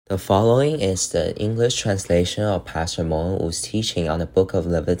The following is the English translation of Pastor Mo Wu's teaching on the book of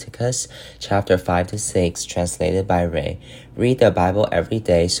Leviticus, chapter 5 to 6, translated by Ray. Read the Bible every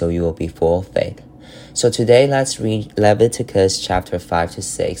day so you will be full of faith. So today, let's read Leviticus chapter 5 to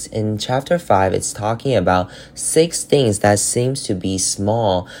 6. In chapter 5, it's talking about 6 things that seems to be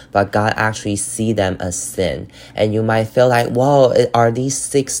small, but God actually see them as sin. And you might feel like, whoa, are these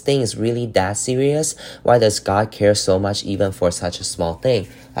 6 things really that serious? Why does God care so much even for such a small thing?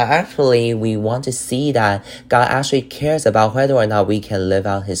 Actually, we want to see that God actually cares about whether or not we can live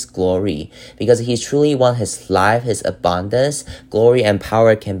out His glory, because He truly wants His life, His abundance, glory, and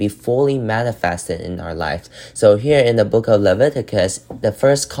power can be fully manifested in our lives. So here in the book of Leviticus, the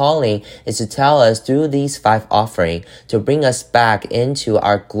first calling is to tell us through these 5 offerings to bring us back into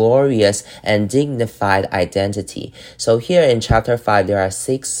our glorious and dignified identity. So here in chapter 5, there are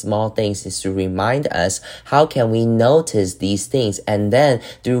 6 small things is to remind us how can we notice these things, and then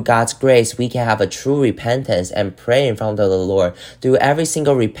through God's grace, we can have a true repentance and pray in front of the Lord. Through every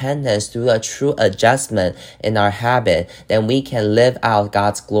single repentance, through a true adjustment in our habit, then we can live out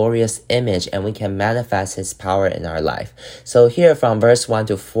God's glorious image and we can manifest His power in our life. So here from verse 1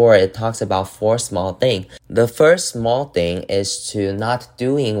 to 4, it talks about 4 small things. The first small thing is to not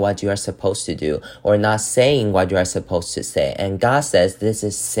doing what you are supposed to do or not saying what you are supposed to say. And God says this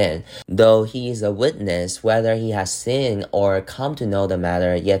is sin. Though He is a witness, whether he has sinned or come to know the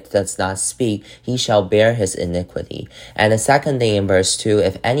matter, yet does not speak, he shall bear his iniquity. And the second thing in verse 2,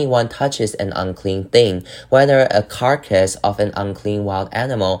 if anyone touches an unclean thing, whether a carcass of an unclean wild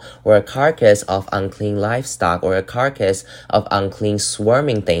animal, or a carcass of unclean livestock, or a carcass of unclean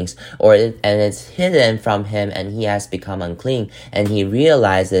swarming things, and it's hidden from him and he has become unclean, and he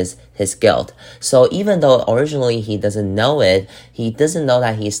realizes his guilt. So even though originally he doesn't know it, he doesn't know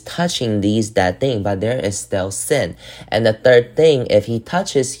that he's touching that thing, but there is still sin. And the third thing, if he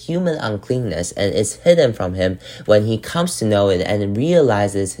touches human uncleanness and it's hidden from him, when he comes to know it and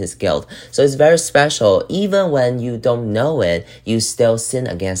realizes his guilt. So it's very special. Even when you don't know it, you still sin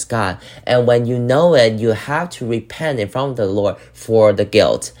against God. And when you know it, you have to repent in front of the Lord for the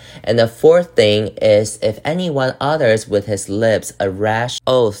guilt. And the fourth thing is, if anyone utters with his lips a rash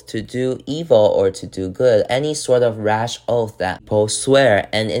oath to do evil or to do good, any sort of rash oath that people swear,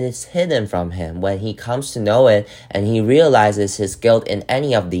 and it is hidden from him, when he comes to know it and he realizes his guilt in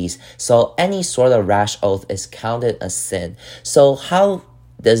any of these, so any sort of rash oath is counted as sin. So how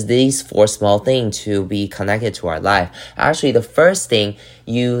does these 4 small things to be connected to our life? Actually, the first thing,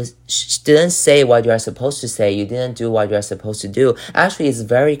 you didn't say what you are supposed to say. You didn't do what you are supposed to do. Actually, it's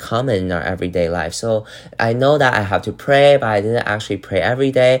very common in our everyday life. So I know that I have to pray, but I didn't actually pray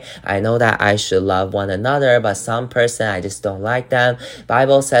every day. I know that I should love one another, but some person, I just don't like them.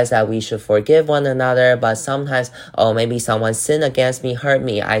 Bible says that we should forgive one another, but sometimes, maybe someone sinned against me, hurt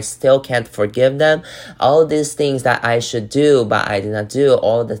me. I still can't forgive them. All these things that I should do, but I did not do.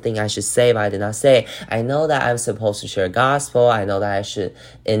 All the things I should say, but I did not say. I know that I'm supposed to share gospel. I know that I should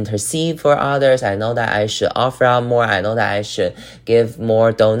intercede for others. I know that I should offer out more. I know that I should give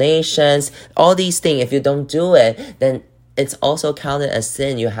more donations. All these things, if you don't do it, then it's also counted as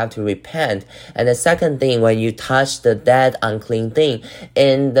sin. You have to repent. And the second thing, when you touch the dead, unclean thing,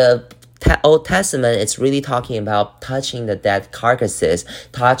 in the Old Testament, it's really talking about touching the dead carcasses,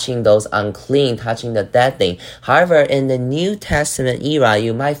 touching those unclean, touching the dead thing. However, in the New Testament era,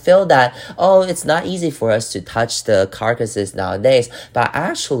 you might feel that, it's not easy for us to touch the carcasses nowadays. But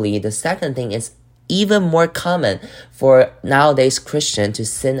actually, the second thing is even more common for nowadays Christian to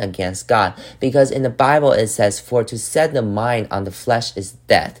sin against God, because in the Bible it says, for to set the mind on the flesh is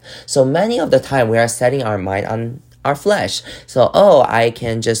death. So many of the time we are setting our mind on our flesh. So, I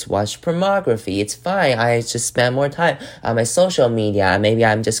can just watch pornography. It's fine. I just spend more time on my social media. Maybe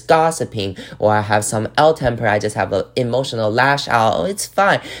I'm just gossiping, or I have some ill temper. I just have an emotional lash out. It's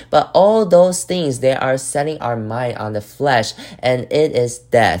fine. But all those things, they are setting our mind on the flesh, and it is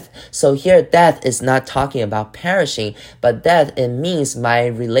death. So here, death is not talking about perishing, but death, it means my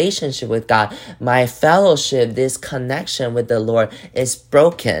relationship with God, my fellowship, this connection with the Lord is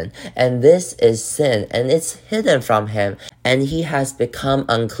broken. And this is sin, and it's hidden from him, and he has become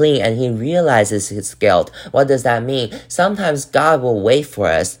unclean, and he realizes his guilt. What does that mean? Sometimes God will wait for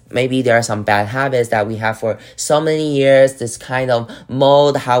us. Maybe there are some bad habits that we have for so many years, this kind of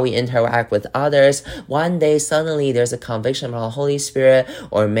mold, how we interact with others. One day, suddenly, there's a conviction from the Holy Spirit,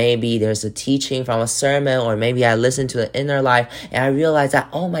 or maybe there's a teaching from a sermon, or maybe I listen to the inner life, and I realize that,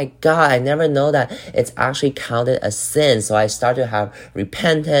 oh my God, I never know that it's actually counted as sin. So I start to have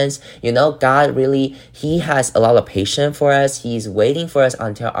repentance. God really, He has a lot of patience for us. He's waiting for us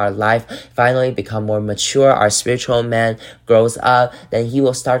until our life finally become more mature, our spiritual man grows up, then he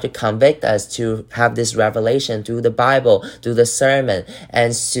will start to convict us to have this revelation through the Bible, through the sermon,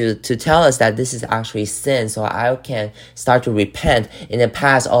 and to tell us that this is actually sin, so I can start to repent. In the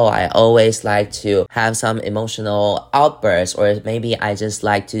past, I always like to have some emotional outbursts, or maybe I just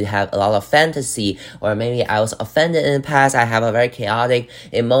like to have a lot of fantasy, or maybe I was offended in the past, I have a very chaotic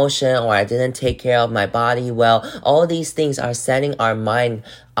emotion, or I didn't take care of my body well. All these things are setting our mind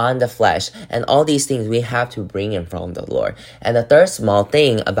on the flesh, and all these things we have to bring in front of the Lord. And the third small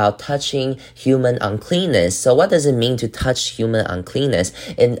thing about touching human uncleanness. So what does it mean to touch human uncleanness?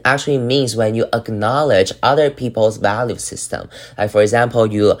 It actually means when you acknowledge other people's value system. Like for example,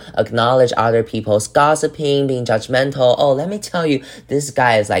 you acknowledge other people's gossiping, being judgmental. Let me tell you, this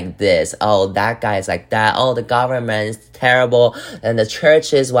guy is like this. That guy is like that. The government is terrible, and the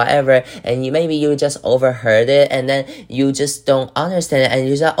church is whatever. And maybe you just overheard it, and then you just don't understand it, and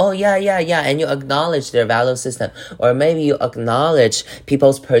you say, yeah, and you acknowledge their value system. Or maybe you acknowledge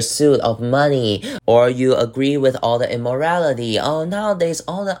people's pursuit of money, or you agree with all the immorality. Nowadays,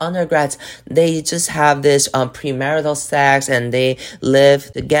 all the undergrads, they just have this premarital sex, and they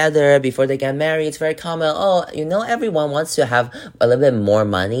live together before they get married. It's very common. Everyone wants to have a little bit more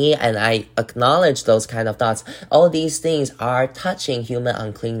money, and I acknowledge those kind of thoughts. All these things are touching human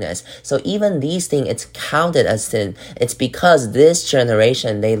uncleanness. So even these things, it's counted as sin. It's because this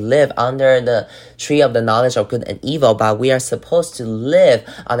generation, they live under the tree of the knowledge of good and evil, but we are supposed to live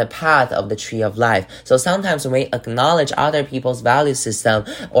on the path of the tree of life. So sometimes when we acknowledge other people's value system,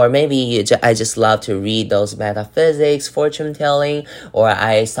 or maybe I just love to read those metaphysics, fortune telling, or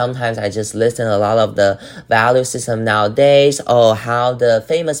I just listen a lot of the value system nowadays, how the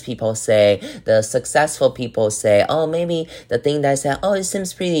famous people say, the successful people say, maybe the thing that I say, it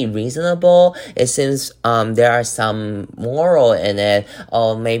seems pretty reasonable, it seems there are some moral in it,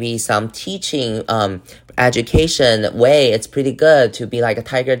 or maybe some teaching education way, it's pretty good to be like a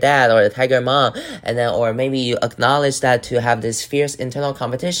tiger dad or a tiger mom. And then, or maybe you acknowledge that to have this fierce internal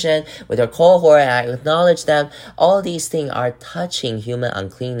competition with your cohort, and I acknowledge them. All these things are touching human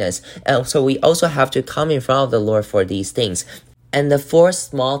uncleanness. And so we also have to come in front of the Lord for these things. And the fourth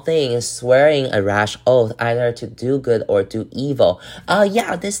small thing is swearing a rash oath, either to do good or do evil.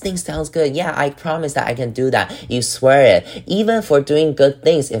 This thing sounds good. Yeah, I promise that I can do that. You swear it. Even for doing good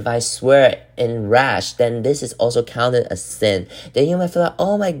things, if I swear in rash, then this is also counted as sin. Then you might feel like,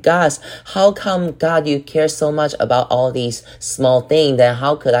 oh my gosh, how come God you care so much about all these small things? Then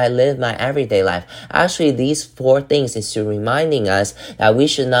how could I live my everyday life? Actually, these four things is to reminding us that we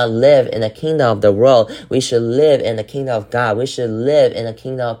should not live in the kingdom of the world. We should live in the kingdom of God. We should live in the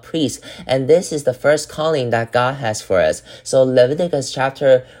kingdom of priests. And this is the first calling that God has for us. So Leviticus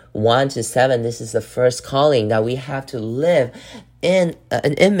chapter 1-7, this is the first calling that we have to live in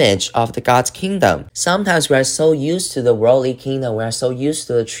an image of the God's kingdom. Sometimes we are so used to the worldly kingdom, we are so used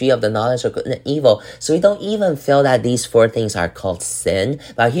to the tree of the knowledge of good and evil, so we don't even feel that these four things are called sin.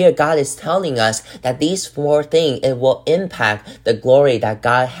 But here God is telling us that these four things, it will impact the glory that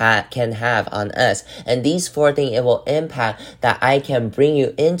God can have on us. And these four things, it will impact that I can bring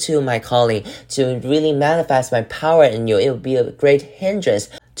you into my calling to really manifest my power in you. It will be a great hindrance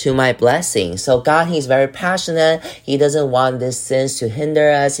to my blessing. So God, He's very passionate. He doesn't want these sins to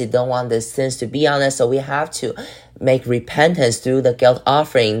hinder us. He don't want these sins to be on us. So we have to make repentance through the guilt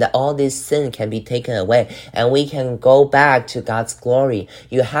offering, that all this sin can be taken away and we can go back to God's glory.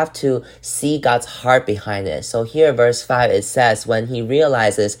 You have to see God's heart behind it. So here verse 5, it says, when he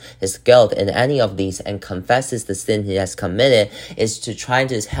realizes his guilt in any of these and confesses the sin he has committed, is to try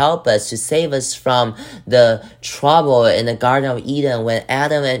to help us, to save us from the trouble in the Garden of Eden when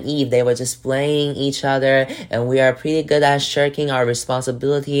Adam and Eve, they were just blaming each other, and we are pretty good at shirking our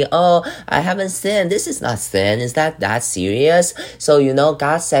responsibility. I haven't sinned. This is not sin. Is that serious? So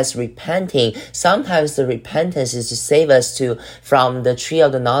God says repenting. Sometimes the repentance is to save us from the tree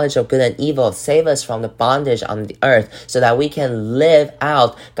of the knowledge of good and evil, save us from the bondage on the earth, so that we can live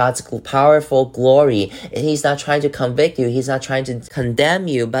out God's powerful glory. He's not trying to convict you. He's not trying to condemn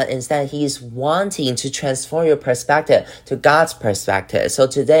you, but instead he's wanting to transform your perspective to God's perspective. So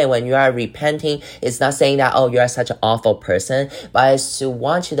today when you are repenting, it's not saying that, you are such an awful person, but it's to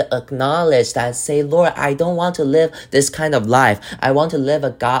want you to acknowledge that, say, Lord, I don't want to live this kind of life. I want to live a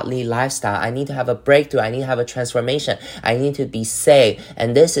godly lifestyle. I need to have a breakthrough. I need to have a transformation. I need to be saved.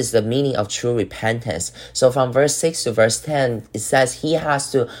 And this is the meaning of true repentance. So from verse 6 to verse 10, it says he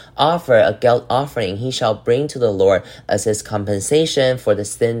has to offer a guilt offering. He shall bring to the Lord as his compensation for the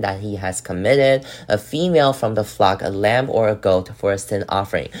sin that he has committed, a female from the flock, a lamb or a goat for a sin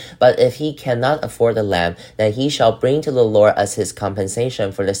offering. But if he cannot afford a lamb, then he shall bring to the Lord as his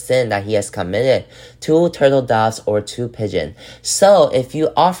compensation for the sin that he has committed 2 turtle doves doves or 2 pigeons. So if you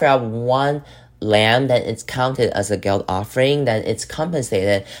offer up 1 lamb, then it's counted as a guilt offering, then it's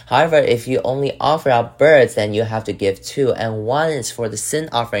compensated. However, if you only offer up birds, then you have to give 2, and 1 is for the sin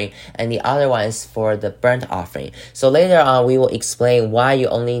offering and the other one is for the burnt offering. So later on we will explain why you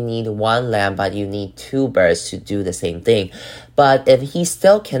only need 1 lamb but you need 2 birds to do the same thing. But if he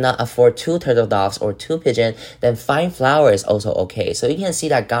still cannot afford 2 turtle doves or 2 pigeons, then fine flour is also okay. So you can see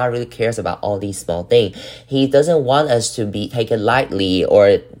that God really cares about all these small things. He doesn't want us to take it lightly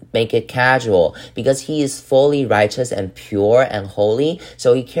or make it casual, because he is fully righteous and pure and holy.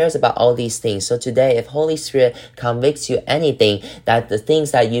 So he cares about all these things. So today, if Holy Spirit convicts you anything, that the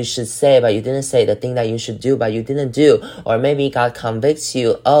things that you should say but you didn't say, the thing that you should do but you didn't do, or maybe God convicts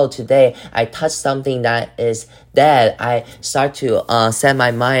you, oh, today I touched something that is dead, I start to set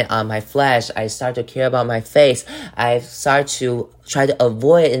my mind on my flesh, I start to care about my face, I start to try to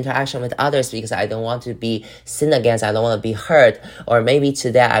avoid interaction with others because I don't want to be sinned against, I don't want to be hurt. Or maybe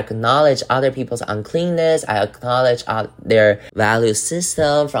today I acknowledge other people's uncleanness, I acknowledge their value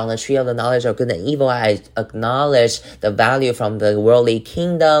system from the tree of the knowledge of good and evil, I acknowledge the value from the worldly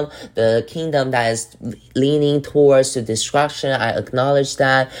kingdom, the kingdom that is leaning towards to destruction, I acknowledge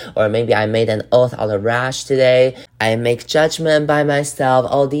that. Or maybe I made an oath out of rash today, I make judgment by myself,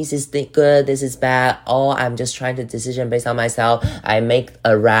 oh, this is good, this is bad, oh, I'm just trying to decision based on myself, I make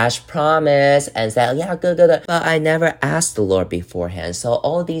a rash promise and say, yeah, good, but I never asked the Lord beforehand. So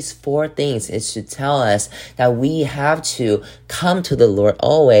all these 4 things is to tell us that we have to come to the Lord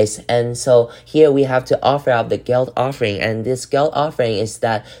always. And so here we have to offer up the guilt offering, and this guilt offering is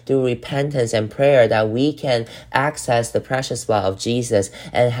that through repentance and prayer that we can access the precious blood of Jesus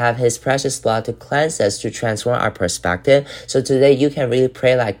and have his precious blood to cleanse us, to transform our perspective. So today you can really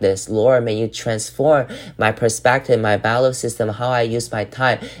pray like this: Lord, may you transform my perspective, my value system, how I use my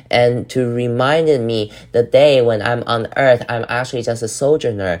time, and to remind me the day when I'm on earth, I'm actually just a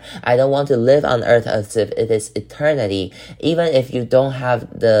sojourner. I don't want to live on earth as if it is eternity. Even if you don't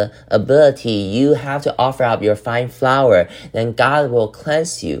have the ability, you have to offer up your fine flour, then God will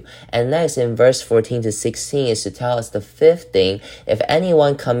cleanse you. And next in verse 14 to 16 is to tell us the 5th thing: if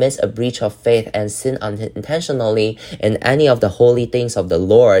anyone commits a breach of faith and sin unintentionally in any of the holy things of the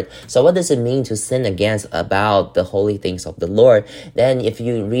Lord. So what does it mean to sin against about the holy things of the Lord? Then if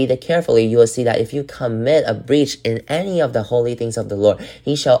you read it carefully, you will see that if you commit a breach in any of the holy things of the Lord,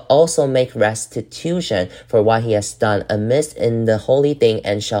 he shall also make restitution for what he has done amiss in the holy thing,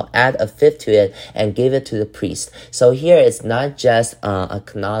 and shall add a 5th to it and give it to the priest. So here it's not just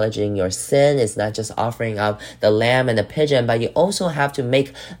acknowledging your sin, it's not just offering up the lamb and the pigeon, but you also have to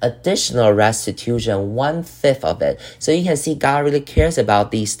make additional restitution, 1/5 of it. So you can see God really cares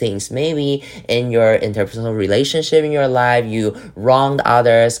about these things. Maybe in your interpersonal relationship in your life, you wronged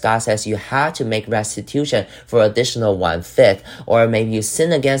others, God says you have to make restitution for additional 1/5. Or maybe you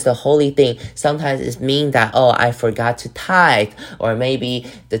sin against the holy thing. Sometimes it means that, oh, I forgot to tithe, or maybe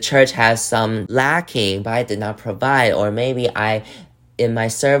the church has some lacking but I did not provide, or maybe in my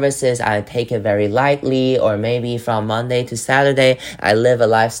services, I take it very lightly, or maybe from Monday to Saturday, I live a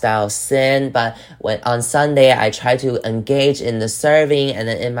lifestyle of sin, but when on Sunday, I try to engage in the serving, and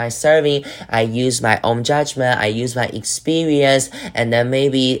then in my serving, I use my own judgment, I use my experience, and then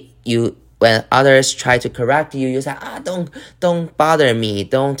maybe when others try to correct you, you say, don't bother me,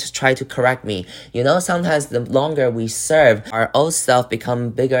 don't try to correct me. Sometimes the longer we serve, our old self become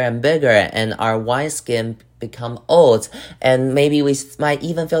bigger and bigger, and our wineskin become old, and maybe we might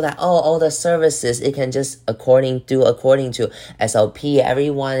even feel that, all the services, it can just according to SOP,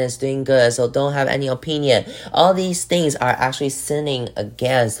 everyone is doing good, so don't have any opinion. All these things are actually sinning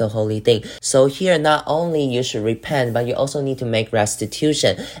against the holy thing. So here, not only you should repent, but you also need to make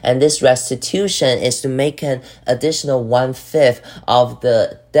restitution, and this restitution is to make an additional 1/5 of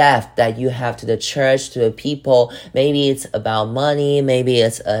the debt that you have to the church, to the people. Maybe it's about money, maybe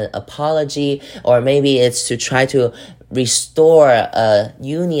it's an apology, or maybe it's to try to restore a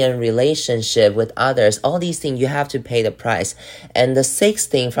union relationship with others. All these things, you have to pay the price. And the 6th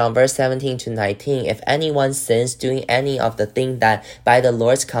thing from verse 17 to 19, if anyone sins doing any of the things that by the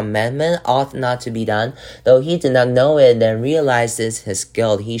Lord's commandment ought not to be done, though he did not know it, then realizes his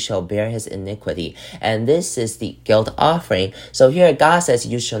guilt, he shall bear his iniquity. And this is the guilt offering. So here God says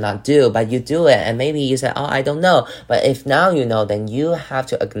you shall not do, but you do it. And maybe you say, I don't know. But if now you know, then you have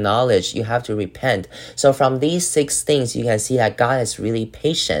to acknowledge, you have to repent. So from these 6 things, things, you can see that God is really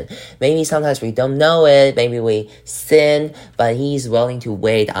patient. Maybe sometimes we don't know it, maybe we sin, but He's willing to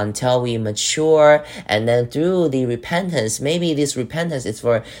wait until we mature, and then through the repentance, maybe this repentance is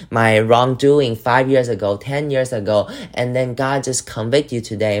for my wrongdoing 5 years ago, 10 years ago, and then God just convict you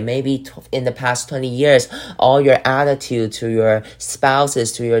today. Maybe in the past 20 years, all your attitude to your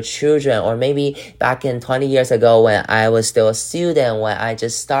spouses, to your children, or maybe back in 20 years ago when I was still a student, when I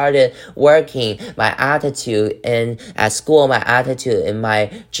just started working, my attitude at school, my attitude in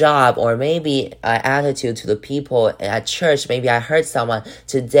my job, or maybe my attitude to the people at church, maybe I hurt someone.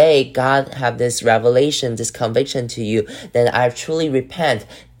 Today, God have this revelation, this conviction to you, then I truly repent.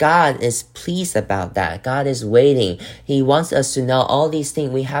 God is pleased about that. God is waiting. He wants us to know all these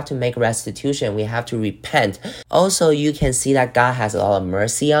things. We have to make restitution. We have to repent. Also, you can see that God has a lot of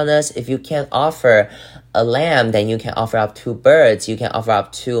mercy on us. If you can't offer a lamb, then you can offer up 2 birds. You can offer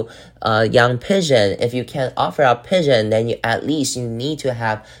up 2 young pigeon. If you can't offer up pigeon, then at least you need to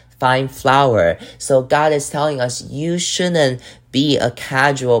have fine flour. So God is telling us you shouldn't be a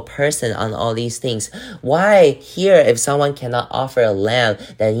casual person on all these things. Why here, if someone cannot offer a lamb,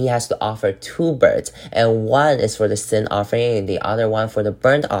 then he has to offer 2 birds, and one is for the sin offering and the other one for the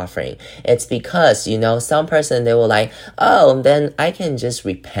burnt offering? It's because, some person, they will like, oh, then I can just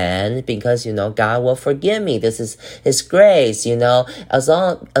repent because, God will forgive me. This is His grace, as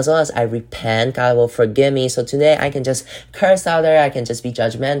long as I repent, God will forgive me. So today I can just curse out there. I can just be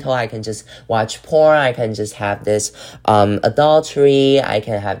judgmental. I can just watch porn. I can just have this, adultery. I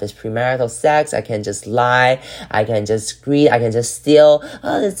can have this premarital sex. I can just lie. I can just greed. I can just steal.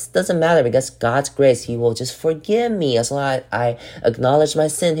 It doesn't matter because God's grace, He will just forgive me. As long as I acknowledge my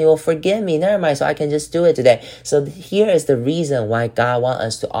sin, He will forgive me. Never mind. So I can just do it today. So here is the reason why God wants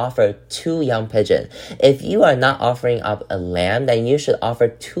us to offer 2 young pigeons. If you are not offering up a lamb, then you should offer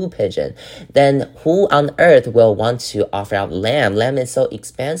 2 pigeons. Then who on earth will want to offer up lamb? Lamb is so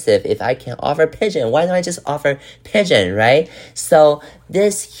expensive. If I can offer pigeon, why don't I just offer pigeon, right? So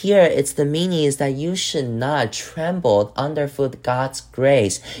this here, it's the meaning is that you should not tremble underfoot God's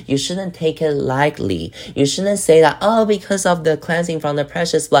grace. You shouldn't take it lightly. You shouldn't say that, because of the cleansing from the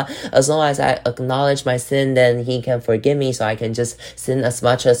precious blood, as long as I acknowledge my sin, then He can forgive me, so I can just sin as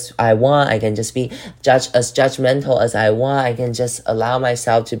much as I want. I can just be as judgmental as I want. I can just allow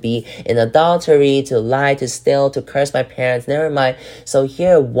myself to be in adultery, to lie, to steal, to curse my parents. Never mind. So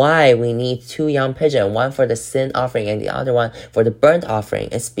here, why we need 2 young pigeons, one for the sin offering and the other one for the burnt offering.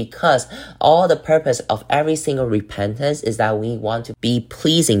 It's because all the purpose of every single repentance is that we want to be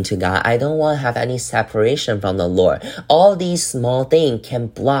pleasing to God. I don't want to have any separation from the Lord. All these small things can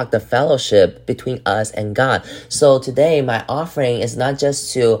block the fellowship between us and God. So today, my offering is not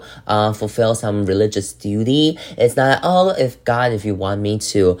just to fulfill some religious duty. It's not, if you want me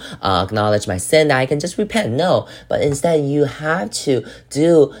to acknowledge my sin, I can just repent. No, but instead you have to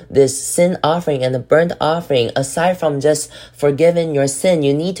do this sin offering and the burnt offering. Aside from just forgiving your sin,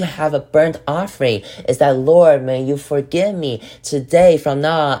 you need to have a burnt offering. It's that, Lord, may you forgive me today. From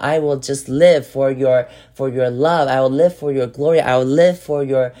now on, I will just live for your love. I will live for your glory. I will live for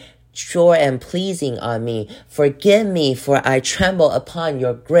your sure and pleasing on me. Forgive me, for I tremble upon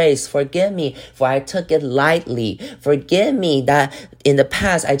your grace. Forgive me, for I took it lightly. Forgive me that in the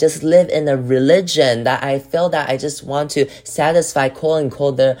past I just lived in a religion that I felt that I just want to satisfy quote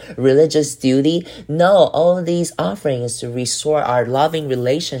unquote the religious duty. No, all these offerings to restore our loving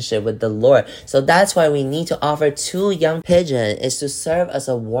relationship with the Lord. So that's why we need to offer 2 young pigeons, is to serve as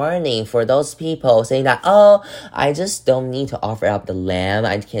a warning for those people saying that, I just don't need to offer up the lamb.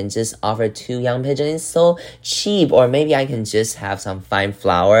 I can just offer 2 young pigeons. It's so cheap. Or maybe I can just have some fine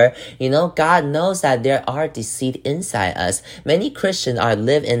flour. God knows that there are deceit inside us. Many Christians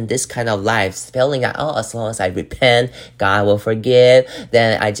live in this kind of life, feeling that, as long as I repent, God will forgive.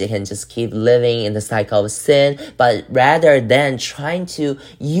 Then I can just keep living in the cycle of sin. But rather than trying to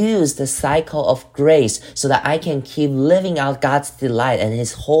use the cycle of grace so that I can keep living out God's delight and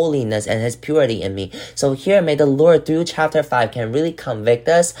His holiness and His purity in me. So here, may the Lord, through chapter 5, can really convict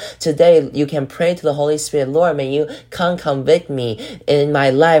us. Today, you can pray to the Holy Spirit, Lord, may you come convict me in my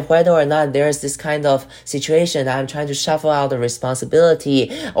life, whether or not there's this kind of situation that I'm trying to shuffle out the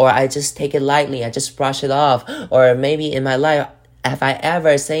responsibility, or I just take it lightly, I just brush it off, or maybe in my life, have I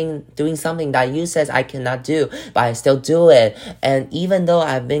ever doing something that you says I cannot do, but I still do it? And even though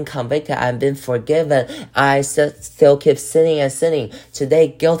I've been convicted, I've been forgiven, I still keep sinning and sinning. Today,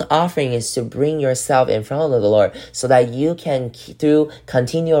 guilt offering is to bring yourself in front of the Lord so that you can, through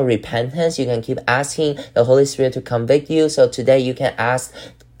continual repentance, you can keep asking the Holy Spirit to convict you. So today you can ask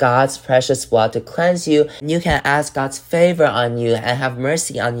God's precious blood to cleanse you. You can ask God's favor on you and have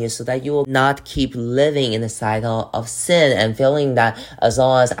mercy on you so that you will not keep living in the cycle of sin and feeling that as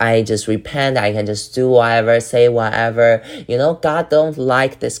long as I just repent, I can just do whatever, say whatever. God don't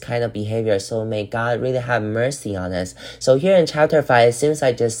like this kind of behavior, so may God really have mercy on us. So here in chapter 5, it seems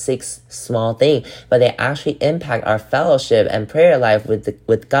like just 6 small things, but they actually impact our fellowship and prayer life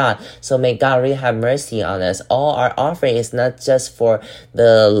with God. So may God really have mercy on us. All our offering is not just for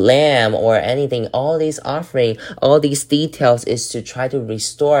the lamb or anything. All these offering, all these details is to try to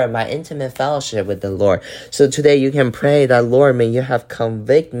restore my intimate fellowship with the Lord. So today you can pray that, Lord, may you have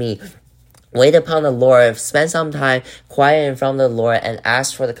convict me. Wait upon the Lord, spend some time quiet in front of the Lord and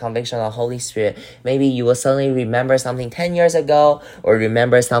ask for the conviction of the Holy Spirit. Maybe you will suddenly remember something 10 years ago or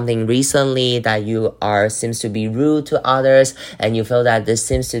remember something recently that seems to be rude to others and you feel that this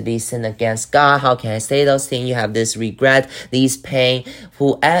seems to be sin against God. How can I say those things? You have this regret, these pain.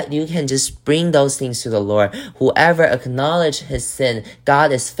 You can just bring those things to the Lord. Whoever acknowledges his sin,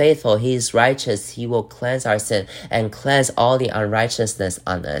 God is faithful, he is righteous, he will cleanse our sin and cleanse all the unrighteousness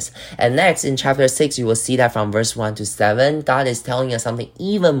on us. And next, in chapter 6, you will see that from verse 1 to 7, God is telling us something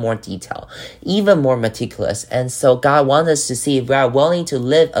even more detailed, even more meticulous. And so God wants us to see if we are willing to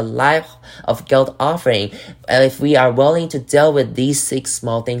live a life of guilt offering, and if we are willing to deal with these 6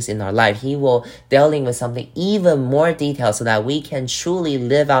 small things in our life, he will dealing with something even more detailed so that we can truly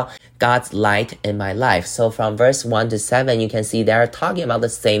live out God's light in my life. So from verse 1 to 7, you can see they're talking about the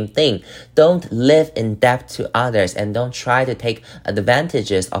same thing. Don't live in debt to others and don't try to take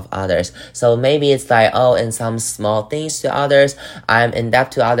advantages of others. So maybe it's like, in some small things to others, I'm in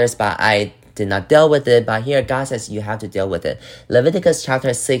debt to others, but I did not deal with it, but here God says you have to deal with it. Leviticus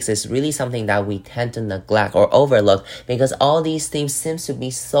chapter 6 is really something that we tend to neglect or overlook because all these things seems to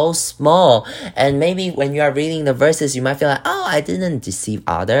be so small. And maybe when you are reading the verses, you might feel like, I didn't deceive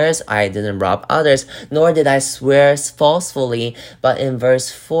others, I didn't rob others, nor did I swear falsely. But in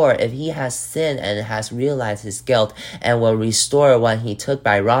verse 4, if he has sinned and has realized his guilt and will restore what he took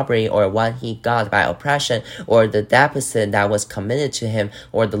by robbery or what he got by oppression or the deficit that was committed to him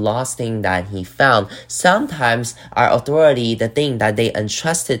or the lost thing that he found. Sometimes our authority, the thing that they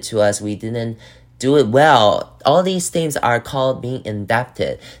entrusted to us, we didn't do it well. All these things are called being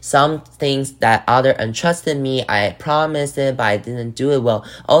indebted. Some things that other entrusted me, I promised it, but I didn't do it well.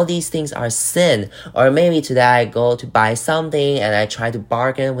 All these things are sin. Or maybe today I go to buy something and I try to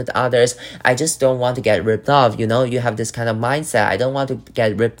bargain with others. I just don't want to get ripped off. You have this kind of mindset. I don't want to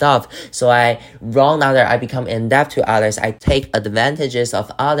get ripped off. So I wrong others. I become in debt to others. I take advantages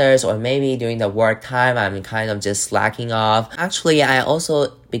of others, or maybe during the work time, I'm kind of just slacking off. Actually, I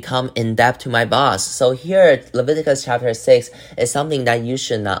also become in debt to my boss. So here, Leviticus chapter 6 is something that you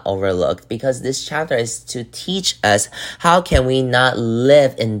should not overlook, because this chapter is to teach us how can we not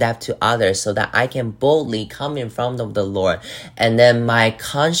live in debt to others so that I can boldly come in front of the Lord and then my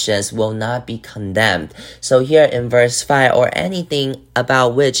conscience will not be condemned. So here in verse 5, or anything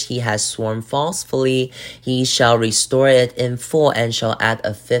about which he has sworn falsely, he shall restore it in full and shall add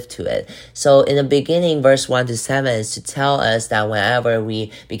a fifth to it. So in the beginning, verse 1 to 7 is to tell us that whenever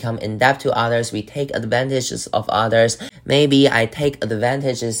we become in debt to others, we take advantages of others. Maybe I take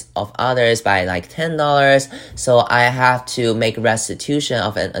advantages of others by like $10, so I have to make restitution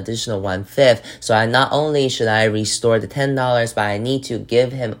of an additional 1/5. So I not only should I restore the $10, but I need to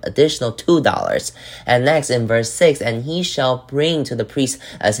give him additional $2. And next in verse 6, and he shall bring to the priest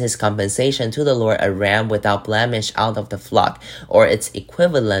as his compensation to the Lord a ram without blemish out of the flock, or its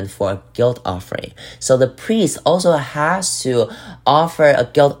equivalent for a guilt offering. So the priest also has to offer a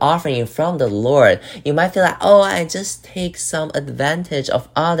guilt offering from the Lord. You might feel like, I just take some advantage of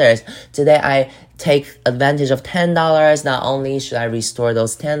others. Today I take advantage of $10. Not only should I restore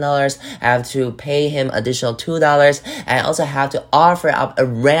those $10, I have to pay him additional $2. I also have to offer up a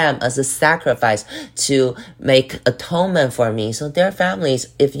ram as a sacrifice to make atonement for me. So dear families,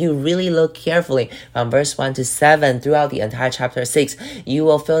 if you really look carefully from verse 1 to 7 throughout the entire chapter 6, you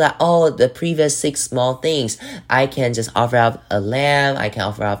will feel that, the previous 6 small things, I can just offer up a lamb, I can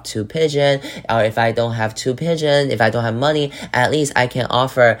offer up 2 pigeons, or if I don't have 2 pigeons, if I don't have money, at least I can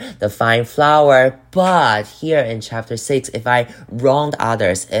offer the fine flour. But here in chapter 6, if I wronged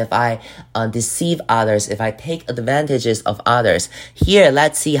others, if I deceive others, if I take advantages of others, here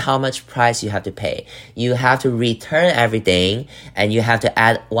let's see how much price you have to pay. You have to return everything, and you have to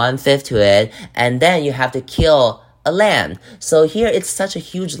add 1/5 to it, and then you have to kill a lamb. So here it's such a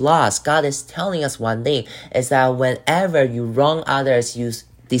huge loss. God is telling us one thing, is that whenever you wrong others, you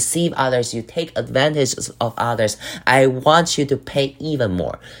deceive others, you take advantage of others, I want you to pay even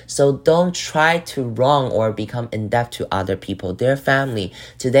more. So don't try to wrong or become in debt to other people. Dear family,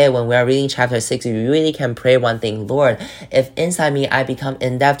 today when we are reading chapter 6, we really can pray one thing. Lord, if inside me I become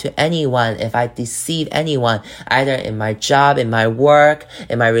in debt to anyone, if I deceive anyone, either in my job, in my work,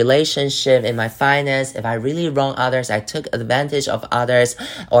 in my relationship, in my finance, if I really wrong others, I took advantage of others,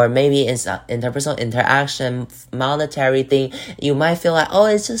 or maybe it's interpersonal interaction, monetary thing, you might feel like, oh,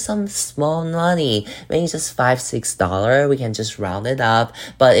 it's just some small money, maybe just $5-6, we can just round it up.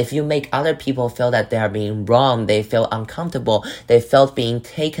 But if you make other people feel that they are being wrong, they feel uncomfortable, they felt being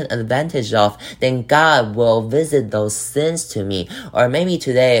taken advantage of, then God will visit those sins to me. Or maybe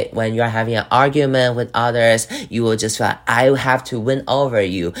today when you're having an argument with others, you will just feel like, I have to win over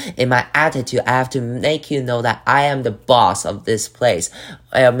you. In my attitude, I have to make you know that I am the boss of this place.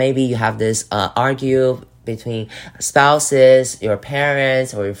 Or maybe you have this argue between spouses, your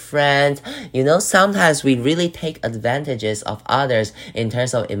parents, or your friends. Sometimes we really take advantages of others in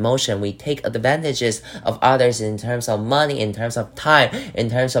terms of emotion. We take advantages of others in terms of money, in terms of time, in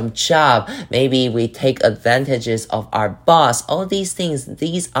terms of job. Maybe we take advantages of our boss. All these things,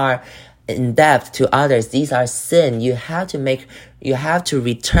 these are in debt to others. These are sin. You have to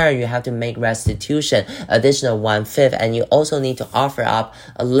return, you have to make restitution, additional 1/5, and you also need to offer up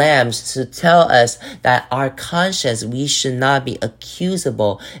a lamb to tell us that our conscience, we should not be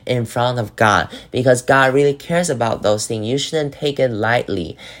accusable in front of God, because God really cares about those things. You shouldn't take it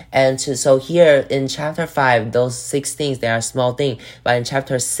lightly. And so here in chapter 5, those 6 things, they are small things, but in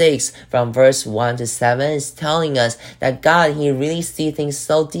chapter 6, from verse 1 to 7, is telling us that God, He really sees things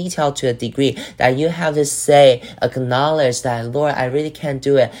so detailed to a degree that you have to acknowledge that, Lord, I really can't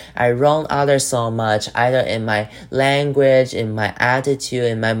do it. I wrong others so much, either in my language, in my attitude,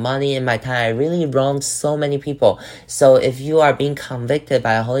 in my money, in my time. I really wronged so many people. So if you are being convicted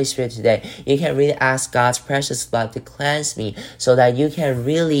by the Holy Spirit today, you can really ask God's precious blood to cleanse me, so that you can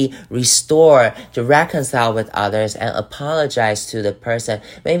really restore, to reconcile with others and apologize to the person.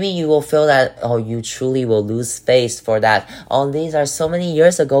 Maybe you will feel that, you truly will lose faith for that. These are so many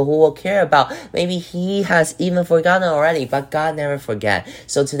years ago, who will care about? Maybe he has even forgotten already, but God never forget.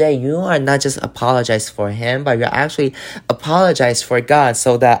 So today you are not just apologize for him, but you're actually apologize for God,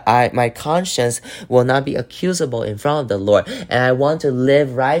 so that my conscience will not be accusable in front of the Lord, and I want to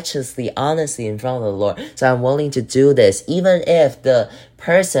live righteously, honestly in front of the Lord. So I'm willing to do this, even if the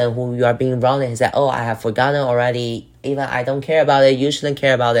person who you are being wronged is that, I have forgotten already, even I don't care about it, you shouldn't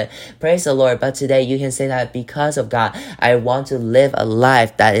care about it. Praise the Lord. But today you can say that because of God, I want to live a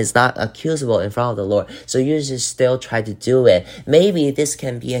life that is not accusable in front of the Lord. So you just still try to do it. Maybe this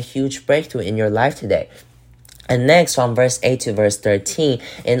can be a huge breakthrough in your life today. And next, from verse 8 to verse 13,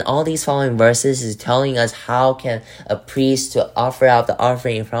 in all these following verses is telling us how can a priest to offer out the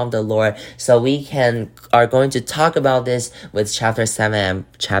offering in front of the Lord. So we are going to talk about this with chapter 7 and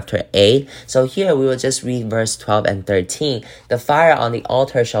chapter 8. So here we will just read verse 12 and 13. The fire on the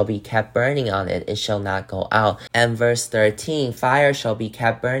altar shall be kept burning on it, it shall not go out. And verse 13, fire shall be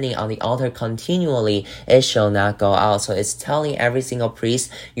kept burning on the altar continually, it shall not go out. So it's telling every single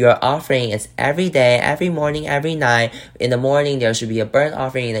priest, your offering is every day, every morning, every night. In the morning, there should be a burnt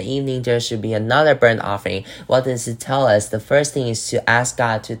offering. In the evening, there should be another burnt offering. What does it tell us? The first thing is to ask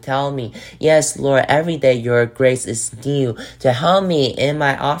God to tell me, yes, Lord, every day your grace is new. To help me in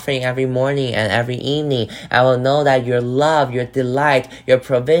my offering every morning and every evening. I will know that your love, your delight, your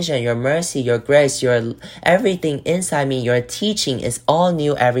provision, your mercy, your grace, your everything inside me, your teaching is all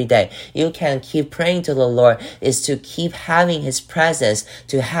new every day. You can keep praying to the Lord, is to keep having His presence,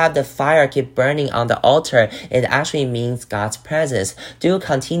 to have the fire keep burning on the altar. It actually means God's presence. Do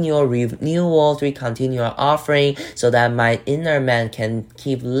continual renewal, do continual offering, so that my inner man can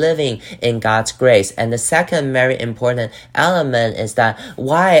keep living in God's grace. And the second very important element is that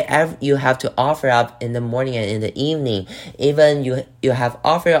why you have to offer up in the morning and in the evening. Even you have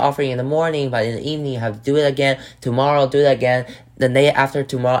offering in the morning, but in the evening you have to do it again. Tomorrow do it again. The day after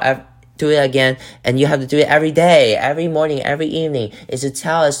tomorrow do it again, and you have to do it every day, every morning, every evening, is to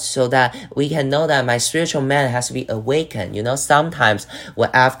tell us so that we can know that my spiritual man has to be awakened. Sometimes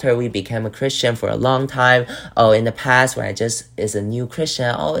after we became a Christian for a long time, in the past when I just is a new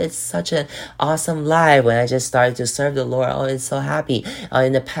Christian, it's such an awesome life when I just started to serve the Lord, it's so happy.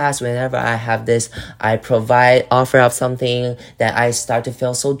 In the past, whenever I have this, I offer up something, that I start to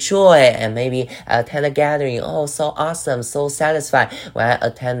feel so joy, and maybe I attend a gathering, so awesome, so satisfied. When I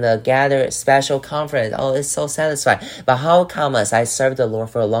attend the gathering, had a special conference. Oh, it's so satisfying. But how come as I serve the Lord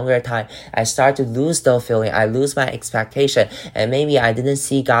for a longer time, I start to lose the feeling, I lose my expectation, and maybe I didn't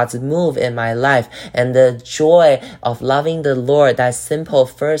see God's move in my life, and the joy of loving the Lord, that simple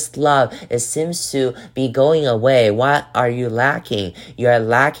first love, it seems to be going away. What are you lacking? You are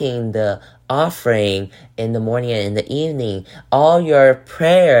lacking the offering in the morning and in the evening. All your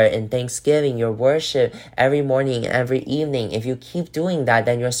prayer and thanksgiving, your worship every morning and every evening, if you keep doing that,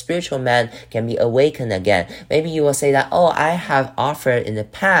 then your spiritual man can be awakened again. Maybe you will say that, oh, I have offered in the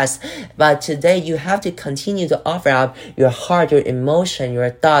past, but today you have to continue to offer up your heart, your emotion, your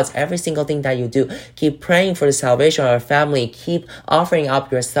thoughts, every single thing that you do. Keep praying for the salvation of your family. Keep offering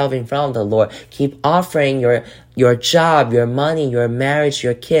up yourself in front of the Lord. Keep offering your job, your money, your marriage,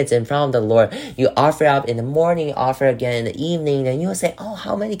 your kids in front of the Lord. You offer up in the morning, offer again in the evening, and you will say, oh,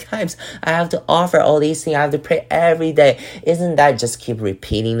 how many times I have to offer all these things? I have to pray every day. Isn't that just keep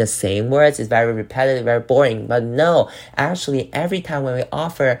repeating the same words? It's very repetitive, very boring. But no, actually, every time when we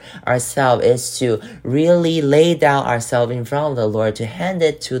offer ourselves is to really lay down ourselves in front of the Lord, to hand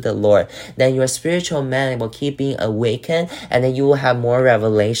it to the Lord. Then your spiritual man will keep being awakened, and then you will have more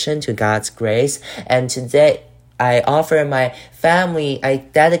revelation to God's grace. And today, I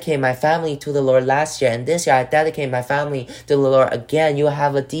dedicate my family to the Lord last year, and this year I dedicate my family to the Lord again. You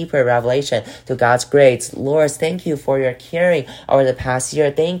have a deeper revelation to God's grace. Lord, thank you for your caring over the past year.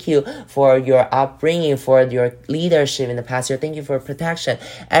 Thank you for your upbringing, for your leadership in the past year. Thank you for protection.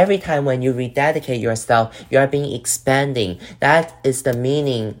 Every time when you rededicate yourself, you are being expanding. That is the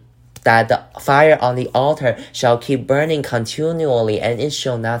meaning that the fire on the altar shall keep burning continually, and it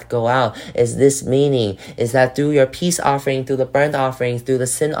shall not go out. Is this meaning? Is that through your peace offering, through the burnt offering, through the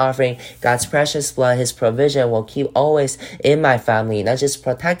sin offering, God's precious blood, His provision will keep always in my family, not just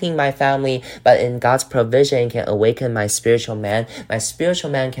protecting my family, but in God's provision can awaken my spiritual man. My spiritual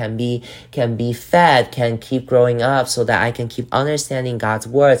man can be fed, can keep growing up, so that I can keep understanding God's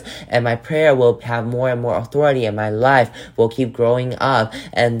words, and my prayer will have more and more authority, and my life will keep growing up.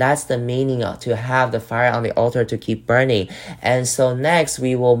 And that's the meaning of to have the fire on the altar to keep burning. And so next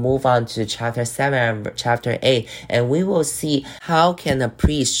we will move on to chapter 7 and chapter 8, and we will see how can a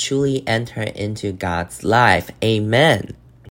priest truly enter into God's life. Amen.